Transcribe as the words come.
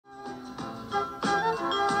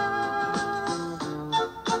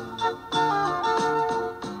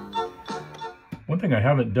something I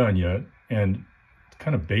haven't done yet, and it's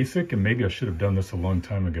kind of basic, and maybe I should have done this a long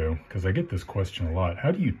time ago, because I get this question a lot.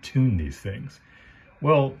 How do you tune these things?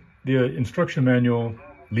 Well, the instruction manual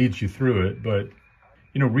leads you through it, but,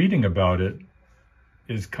 you know, reading about it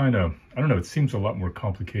is kind of, I don't know, it seems a lot more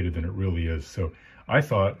complicated than it really is. So I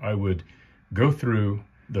thought I would go through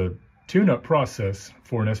the tune-up process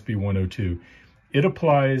for an SB102. It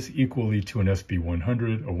applies equally to an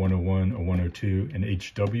SB100, a 101, a 102, an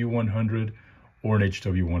HW100, or an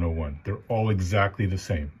HW101. They're all exactly the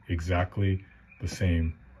same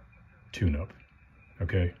tune-up,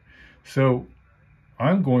 okay? So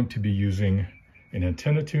I'm going to be using an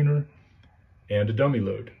antenna tuner and a dummy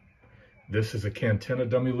load. This is a Cantenna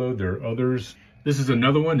dummy load. There are others. This is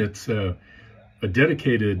another one. It's a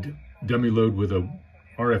dedicated dummy load with a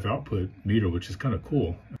RF output meter, which is kind of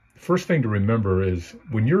cool. First thing to remember is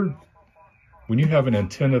when you have an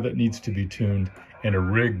antenna that needs to be tuned and a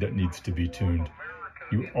rig that needs to be tuned,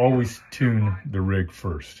 you always tune the rig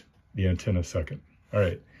first, the antenna second. All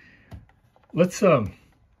right, let's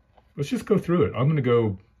just go through it. I'm going to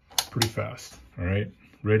go pretty fast. All right,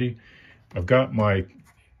 ready? I've got my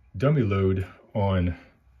dummy load on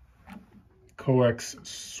coax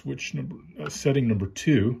switch setting number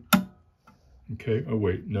 2. Okay, oh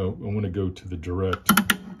wait, no, I want to go to the direct.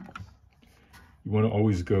 You want to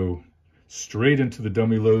always go straight into the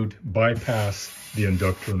dummy load, bypass the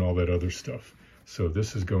inductor and all that other stuff. So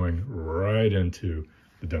this is going right into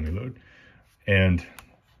the dummy load. And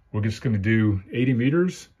we're just going to do 80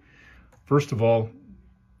 meters. First of all,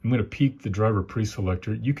 I'm going to peak the driver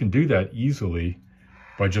preselector. You can do that easily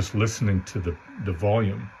by just listening to the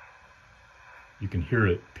volume. You can hear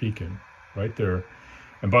it peaking right there.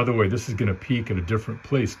 And by the way, this is going to peak at a different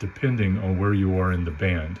place depending on where you are in the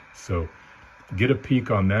band. So get a peak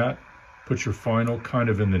on that. Put your final kind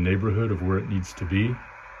of in the neighborhood of where it needs to be.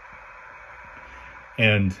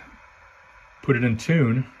 And put it in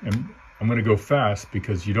tune. And I'm going to go fast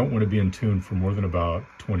because you don't want to be in tune for more than about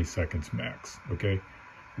 20 seconds max. Okay,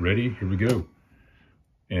 ready? Here we go.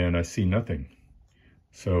 And I see nothing.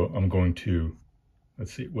 So I'm going to,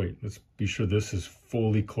 let's see, wait, let's be sure this is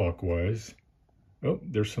fully clockwise. Oh,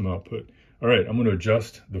 there's some output. All right, I'm going to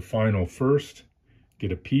adjust the final first,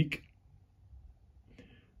 get a peak.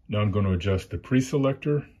 Now I'm going to adjust the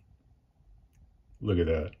preselector. Look at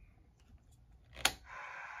that.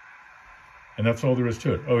 And that's all there is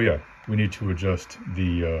to it. Oh yeah, we need to adjust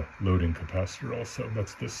the loading capacitor also.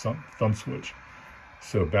 That's the thumb switch.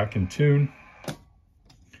 So back in tune. And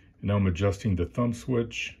now I'm adjusting the thumb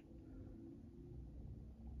switch.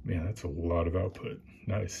 Man, that's a lot of output.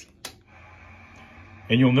 Nice.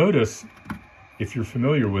 And you'll notice, if you're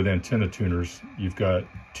familiar with antenna tuners, you've got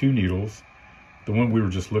 2 needles. The one we were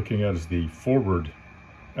just looking at is the forward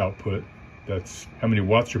output. That's how many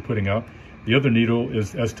watts you're putting out. The other needle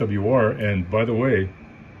is SWR, and by the way,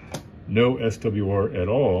 no SWR at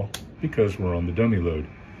all because we're on the dummy load.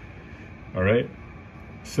 All right,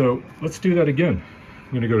 so let's do that again. I'm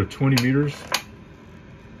going to go to 20 meters,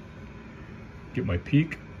 get my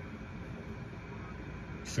peak,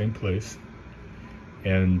 same place,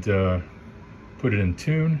 and put it in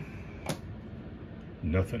tune.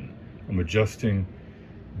 Nothing. I'm adjusting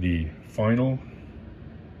the final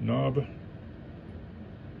knob.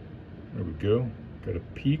 There we go. Got a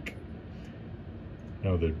peak.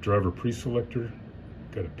 Now the driver preselector,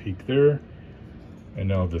 got a peak there. And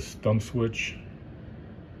now this thumb switch.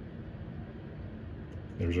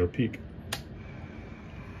 There's our peak.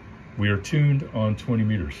 We are tuned on 20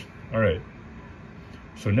 meters. All right.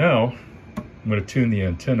 So now I'm going to tune the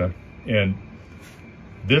antenna, and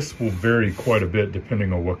this will vary quite a bit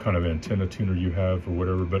depending on what kind of antenna tuner you have or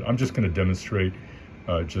whatever, but I'm just going to demonstrate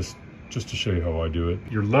just to show you how I do it.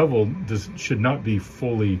 Your level should not be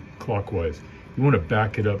fully clockwise. You want to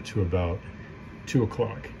back it up to about 2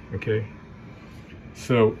 o'clock, okay?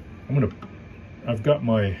 So I've got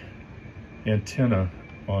my antenna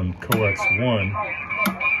on coax 1.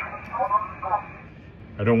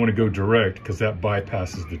 I don't want to go direct because that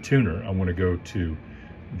bypasses the tuner. I want to go to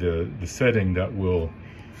the setting that will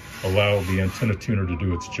allow the antenna tuner to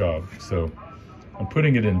do its job. So I'm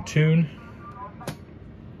putting it in tune.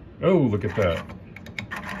 Oh, look at that.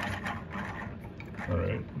 All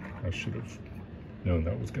right, I should have known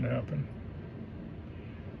that was going to happen.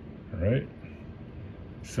 All right,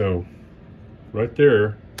 so right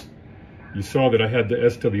there, you saw that I had the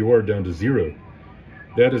SWR down to 0.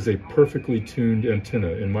 That is a perfectly tuned antenna.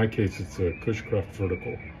 In my case, it's a Cushcraft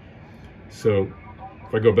vertical. So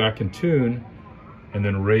if I go back in tune and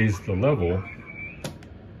then raise the level,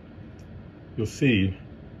 you'll see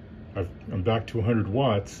I'm back to 100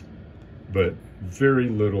 watts. but very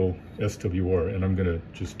little SWR, and I'm gonna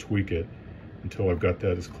just tweak it until I've got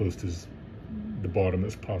that as close to the bottom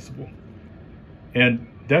as possible. And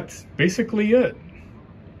that's basically it.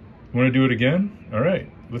 Want to do it again? All right,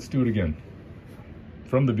 let's do it again.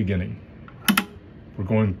 From the beginning.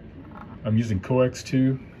 I'm using coax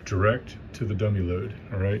 2 direct to the dummy load.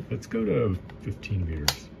 All right, let's go to 15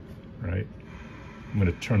 meters. All right, I'm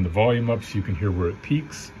going to turn the volume up so you can hear where it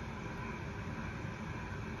peaks.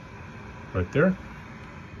 Right there.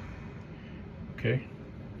 Okay.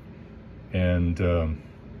 And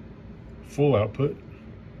full output,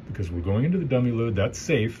 because we're going into the dummy load, that's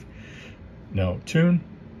safe. Now tune.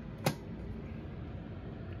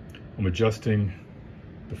 I'm adjusting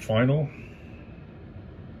the final.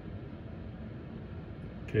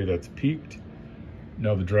 Okay, that's peaked.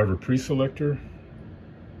 Now the driver pre-selector,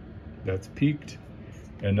 that's peaked.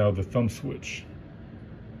 And now the thumb switch.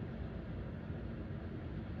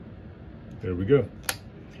 There we go.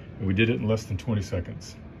 And we did it in less than 20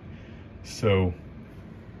 seconds. So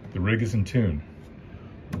the rig is in tune.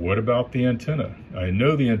 What about the antenna? I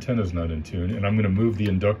know the antenna is not in tune, and I'm going to move the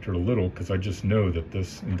inductor a little because I just know that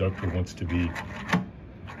this inductor wants to be,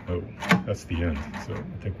 oh, that's the end. So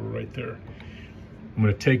I think we're right there. I'm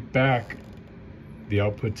going to take back the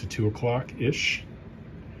output to 2 o'clock-ish.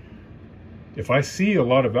 If I see a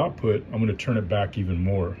lot of output, I'm going to turn it back even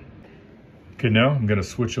more. Okay, now I'm going to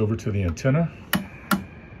switch over to the antenna.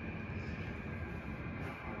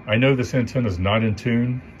 I know this antenna is not in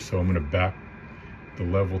tune, so I'm going to back the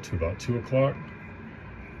level to about 2 o'clock.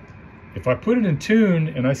 If I put it in tune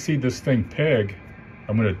and I see this thing peg,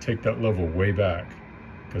 I'm going to take that level way back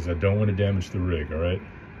because I don't want to damage the rig, all right?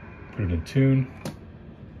 Put it in tune.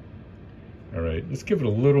 All right, let's give it a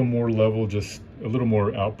little more level, just a little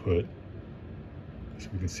more output so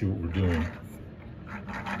we can see what we're doing.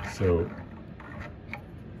 So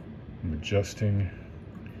I'm adjusting.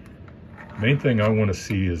 Main thing I want to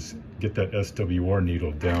see is get that SWR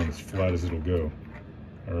needle down as flat as it'll go.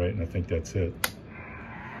 All right, and I think that's it.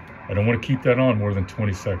 I don't want to keep that on more than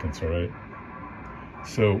 20 seconds, all right?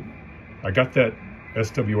 So I got that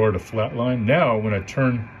SWR to flatline. Now when I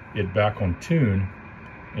turn it back on tune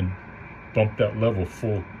and bump that level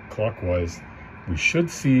full clockwise, we should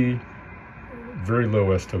see very low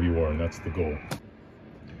SWR, and that's the goal.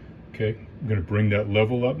 Okay, I'm going to bring that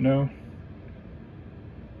level up now.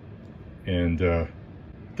 And at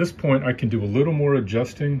this point, I can do a little more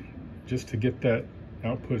adjusting just to get that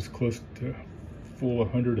output as close to full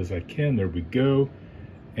 100 as I can. There we go.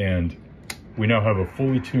 And we now have a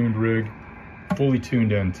fully tuned rig, fully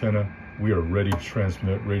tuned antenna. We are ready to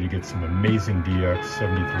transmit, ready to get some amazing DX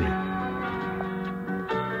 73.